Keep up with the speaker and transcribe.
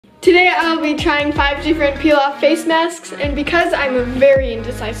Today I'll be trying 5 different peel-off face masks, and because I'm a very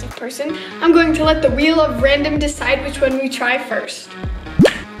indecisive person, I'm going to let the wheel of random decide which one we try first.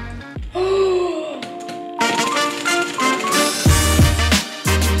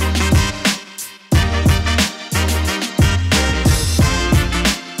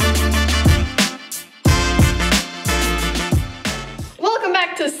 Welcome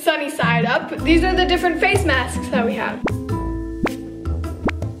back to Sunny Side Up. These are the different face masks that we have.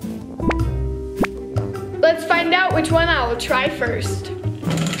 Let's find out which one I will try first.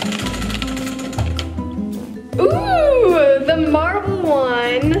 Ooh, the marble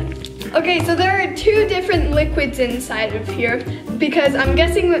one. Okay, so there are 2 different liquids inside of here because I'm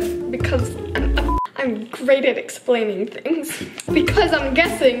guessing that, because I'm great at explaining things. Because I'm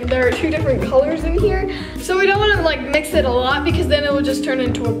guessing there are 2 different colors in here. So we don't want to like mix it a lot because then it will just turn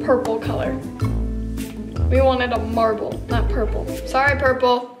into a purple color. We wanted a marble, not purple. Sorry,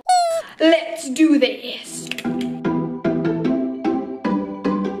 purple. Let's do this.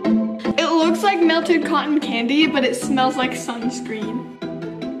 It looks like melted cotton candy, but it smells like sunscreen.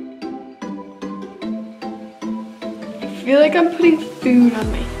 I feel like I'm putting food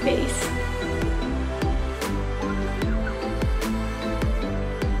on my face.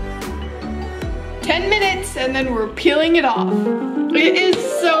 "10 minutes and then we're peeling it off." It is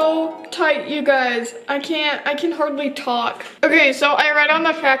so tight, you guys. I can hardly talk. Okay, so I read on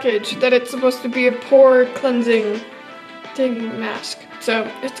the package that it's supposed to be a pore cleansing mask. So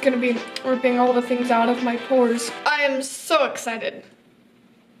it's gonna be ripping all the things out of my pores. I am so excited.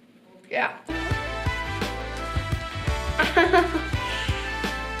 Yeah.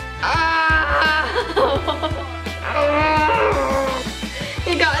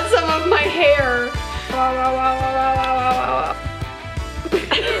 It got some of my hair.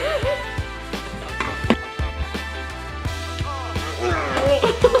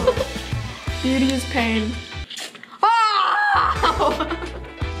 Beauty is pain. Oh!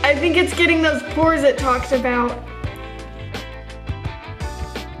 I think it's getting those pores it talks about.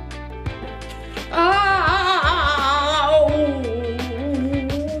 Oh!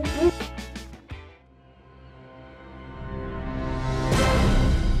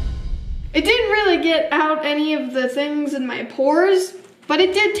 It didn't really get out any of the things in my pores, but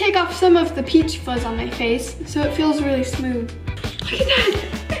it did take off some of the peach fuzz on my face, so it feels really smooth. Look at that!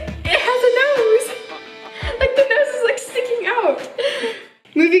 It has a nose! Like the nose is like sticking out.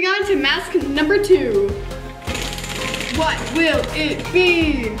 Moving on to mask number 2. What will it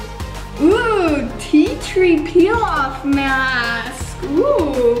be? Ooh, tea tree peel-off mask.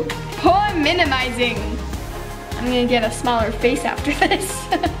 Ooh, pore minimizing. I'm gonna get a smaller face after this.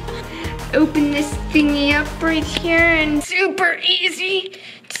 Open this thingy up right here and super easy.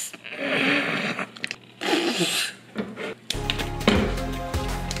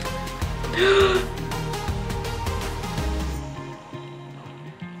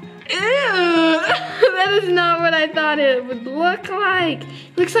 That is not what I thought it would look like.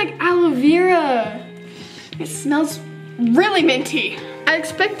 It looks like aloe vera. It smells really minty. I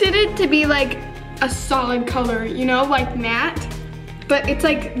expected it to be like a solid color, you know, like matte, but it's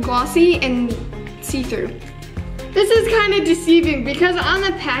like glossy and see-through. This is kind of deceiving because on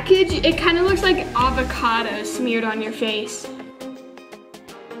the package, it kind of looks like avocado smeared on your face.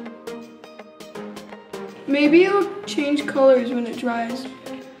 Maybe it'll change colors when it dries.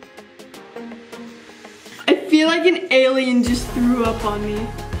 I feel like an alien just threw up on me.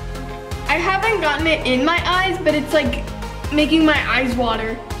 I haven't gotten it in my eyes, but it's like making my eyes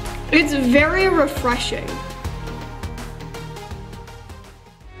water. It's very refreshing.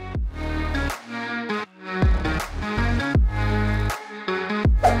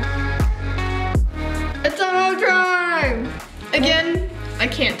 It's all dry. Again, I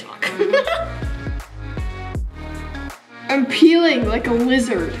can't talk. I'm peeling like a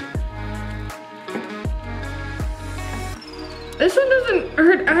lizard. This one doesn't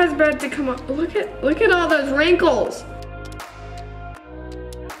hurt as bad to come up. Look at all those wrinkles.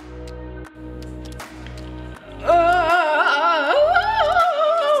 Oh!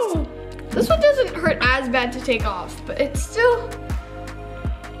 This one doesn't hurt as bad to take off, but it's still.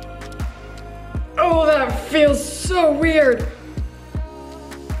 Oh, that feels so weird.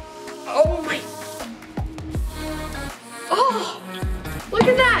 Oh my. Oh, look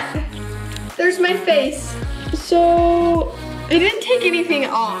at that. There's my face. So, it didn't take anything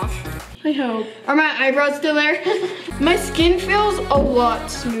off, I hope. Are my eyebrows still there? My skin feels a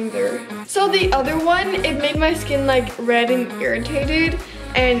lot smoother. So the other one, it made my skin like red and irritated,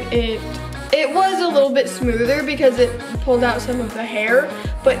 and it was a little bit smoother because it pulled out some of the hair,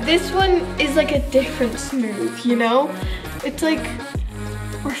 but this one is like a different smooth, you know? It's like,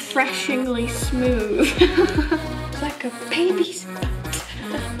 refreshingly smooth. Like a baby's butt.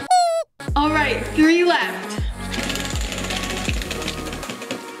 All right, 3 left.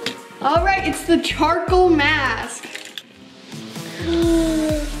 All right, it's the charcoal mask.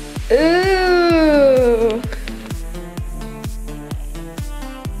 Ooh.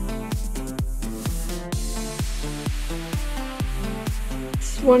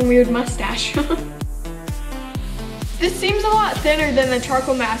 It's one weird mustache. This seems a lot thinner than the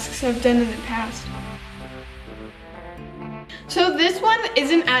charcoal masks I've done in the past. So this one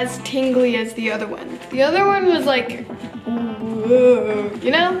isn't as tingly as the other one. The other one was like, whoa,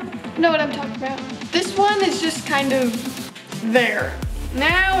 you know what I'm talking about? This one is just kind of there.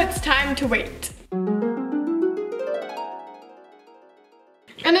 Now it's time to wait.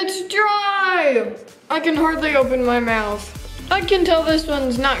 And it's dry! I can hardly open my mouth. I can tell this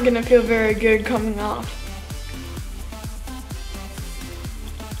one's not gonna feel very good coming off.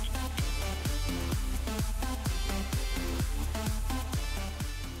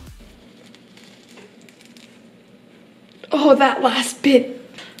 Oh, that last bit.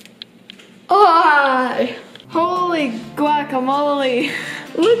 Oh, holy guacamole.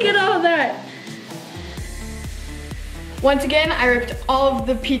 Look at all that. Once again, I ripped all of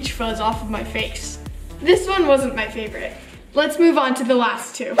the peach fuzz off of my face. This one wasn't my favorite. Let's move on to the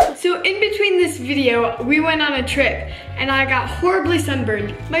last 2. So in between this video, we went on a trip and I got horribly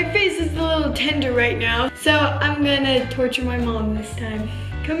sunburned. My face is a little tender right now, so I'm gonna torture my mom this time.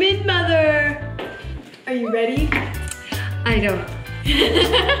 Come in, mother. Are you ready? I don't.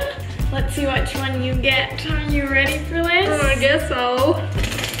 Let's see which one you get. Are you ready for this? Oh, I guess so.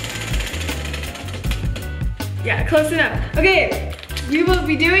 Yeah, close enough. Okay, we will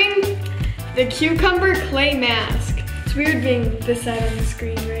be doing the cucumber clay mask. It's weird being this side on the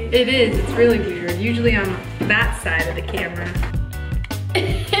screen, right? It is, it's really weird. Usually on that side of the camera.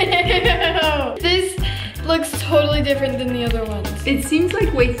 This looks totally different than the other ones. It seems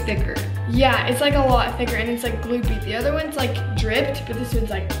like way thicker. Yeah, it's like a lot thicker and it's like gloopy. The other one's like dripped, but this one's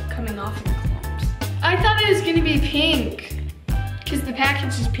like coming off in clumps. I thought it was gonna be pink, because the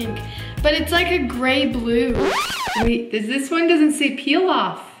package is pink, but it's like a gray blue. Wait, this one doesn't say peel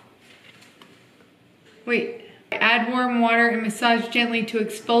off. Wait, add warm water and massage gently to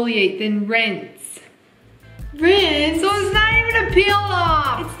exfoliate, then rinse. Rinse? So it's not even a peel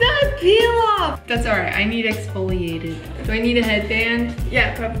off. It's not a peel off. That's all right, I need exfoliated. Do I need a headband?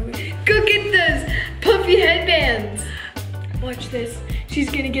 Yeah, probably. Go get those puffy headbands. Watch this. She's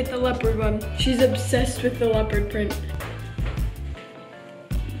gonna get the leopard one. She's obsessed with the leopard print.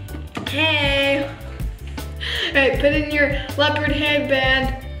 Hey. All right, put in your leopard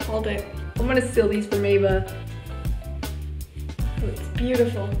headband. Hold it. I'm gonna steal these from Ava. Oh, it's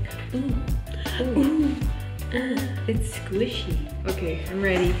beautiful. Ooh. Ooh. It's squishy. Okay, I'm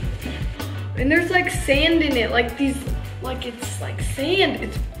ready. And there's like sand in it, like these, like it's like sand.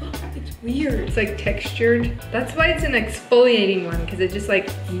 It's weird. It's like textured. That's why it's an exfoliating one, because it just like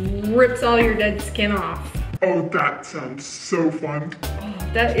rips all your dead skin off. Oh, that sounds so fun. Oh,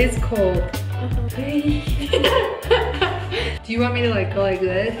 that is cold. Do you want me to like go like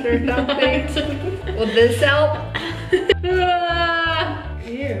this or something? Will this help?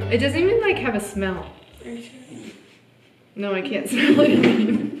 Ew. It doesn't even like have a smell. No, I can't smell it.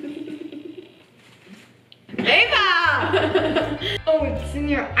 Ava! Oh, it's in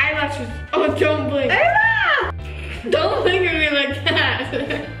your eyelashes. Oh, don't blink. Ava! Don't blink at me like that.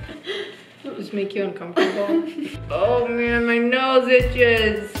 It'll just make you uncomfortable. Oh man, my nose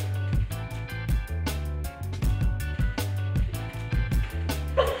itches.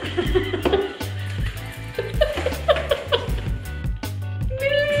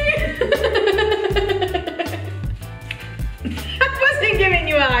 I wasn't giving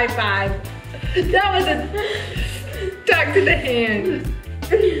you a high five. That was a talk to the hand.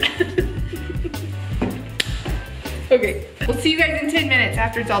 Okay, we'll see you guys in 10 minutes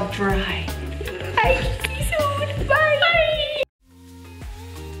after it's all dry. Bye, see you soon, bye. Bye.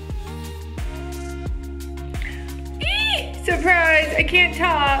 Surprise, I can't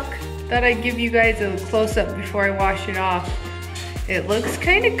talk. Thought I'd give you guys a close-up before I wash it off. It looks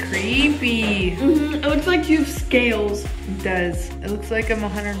kind of creepy. It looks like you have scales. It does. It looks like I'm a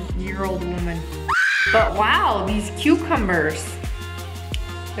 100-year-old woman. But wow, these cucumbers,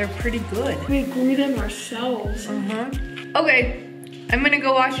 they're pretty good. We grew them ourselves. Okay, I'm gonna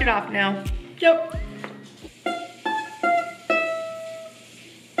go wash it off now. Yep.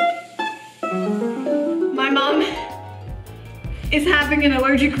 My mom is having an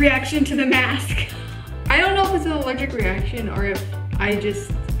allergic reaction to the mask. I don't know if it's an allergic reaction or if I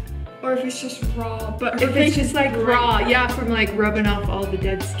just or if it's just raw. But If it's just like raw, yeah, from like rubbing off all the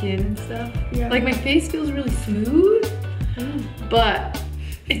dead skin and stuff. Yeah. Like my face feels really smooth, but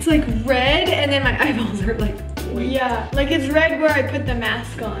it's like red and then my eyeballs are like white. Yeah, like it's red where I put the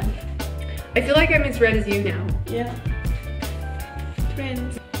mask on. I feel like I'm as red as you now. Yeah.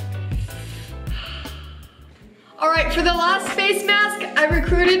 Twins. All right, for the last face mask, I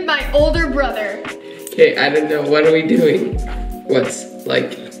recruited my older brother. Okay, I don't know. What are we doing? What's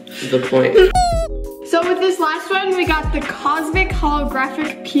like the point? So with this last one, we got the Cosmic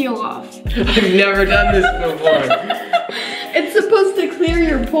Holographic Peel Off. I've never done this before. It's supposed to clear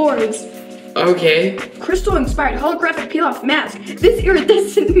your pores. Okay. Crystal inspired holographic peel off mask. This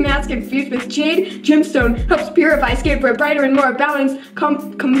iridescent mask infused with jade gemstone helps purify skin for a brighter and more balanced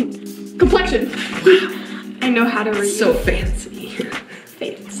complexion. I know how to read. So fancy.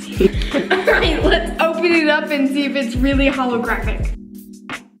 Fancy. Alright, let's open it up and see if it's really holographic.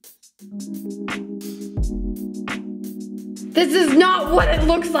 This is not what it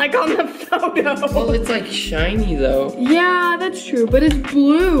looks like on the photo. Well, it's like shiny though. Yeah, that's true, but it's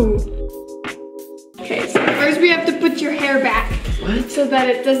blue. Okay, so first we have to put your hair back. What? So that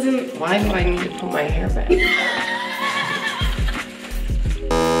it doesn't... Why do I need to put my hair back?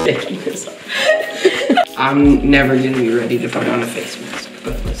 Taking this off. I'm never gonna be ready to put on a face mask,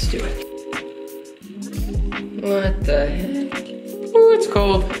 but let's do it. What the heck? Oh, it's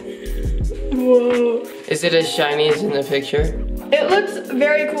cold. Whoa. Is it as shiny as in the picture? It looks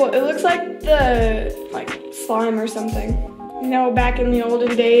very cool. It looks like the, slime or something. You know, back in the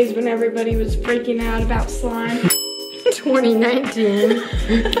olden days when everybody was freaking out about slime. 2019.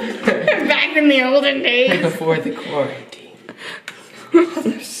 Back in the olden days. Before the quarantine. That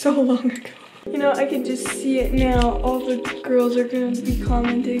was so long ago. You know, I can just see it now. All the girls are gonna be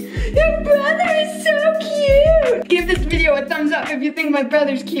commenting, "Your brother is so cute!" Give this video a thumbs up if you think my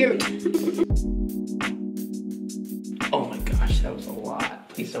brother's cute. Oh my gosh, that was a lot.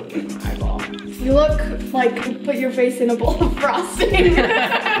 Please don't get my eyeball. You look like you put your face in a bowl of frosting.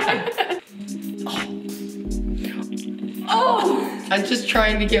 Oh! I'm just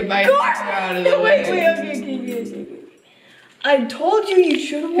trying to get my hair out of the way. Wait, okay. I told you you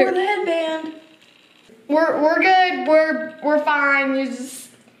should have worn the headband. We're good. We're fine. You just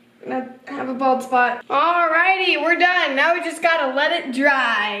have a bald spot. Alrighty, we're done. Now we just gotta let it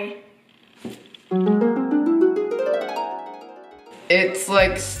dry. It's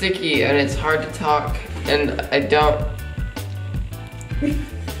like sticky and it's hard to talk and I don't.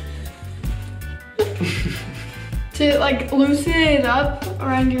 To like loosen it up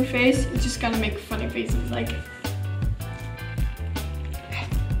around your face, you just gotta make funny faces like.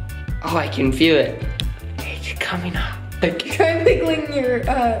 Oh, I can feel it. It's coming up. Like, Try wiggling your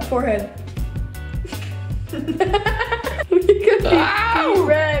forehead. You're gonna be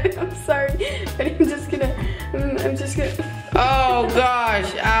red. I'm sorry, but I'm just gonna. oh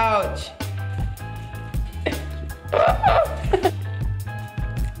gosh, ouch.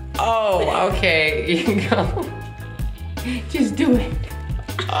 Oh, okay, you can go. Just do it.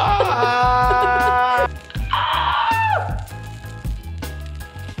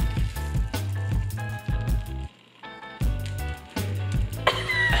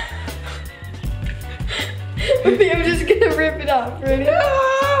 Okay, I'm just gonna rip it off. Ready?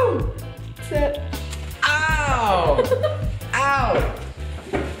 No! Set. Ow! Ow!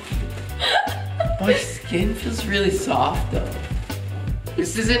 My skin feels really soft though.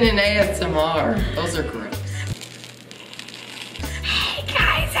 This isn't an ASMR. Those are gross. Hey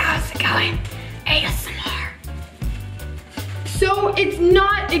guys, how's it going? ASMR. So it's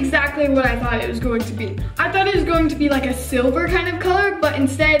not exactly what I thought it was going to be. I thought it was going to be like a silver kind of color, but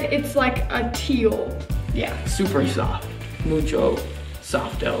instead it's like a teal. Yeah. Super soft. Mucho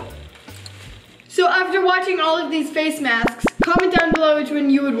softo. So after watching all of these face masks, comment down below which one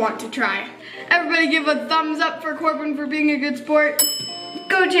you would want to try. Everybody give a thumbs up for Corbin for being a good sport.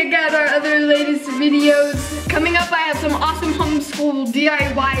 Go check out our other latest videos. Coming up, I have some awesome homeschool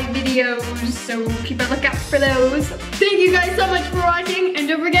DIY videos, so keep a lookout for those. Thank you guys so much for watching, and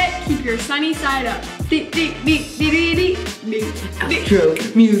don't forget, keep your sunny side up.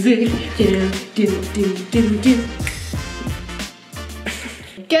 Outro music.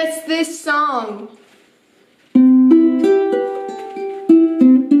 Guess this song.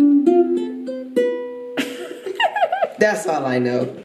 That's all I know.